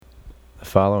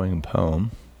following poem,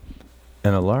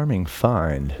 An Alarming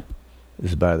Find,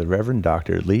 is by the Reverend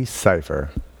Dr. Lee Cypher,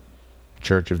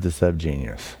 Church of the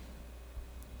Subgenius.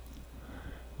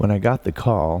 When I got the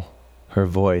call, her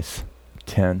voice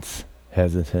tense,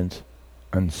 hesitant,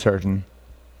 uncertain.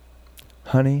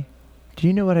 "Honey, do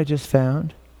you know what I just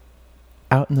found?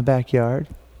 Out in the backyard?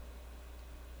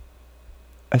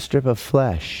 A strip of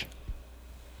flesh."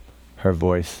 Her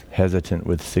voice hesitant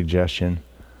with suggestion.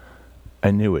 I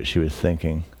knew what she was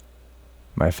thinking.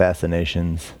 My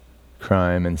fascinations,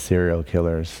 crime and serial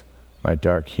killers, my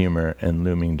dark humor and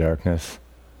looming darkness.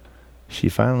 She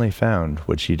finally found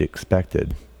what she'd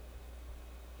expected.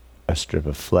 A strip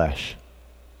of flesh.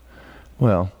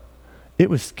 Well, it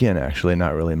was skin actually,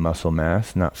 not really muscle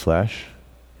mass, not flesh.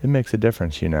 It makes a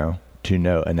difference, to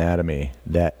know anatomy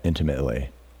that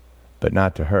intimately. But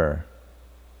not to her.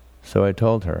 So I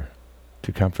told her,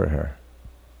 to comfort her.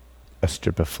 A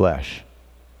strip of flesh.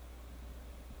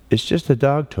 It's just a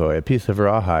dog toy, a piece of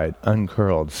rawhide,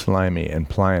 uncurled, slimy, and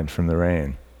pliant from the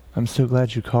rain. I'm so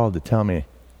glad you called to tell me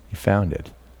you found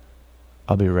it.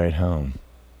 I'll be right home.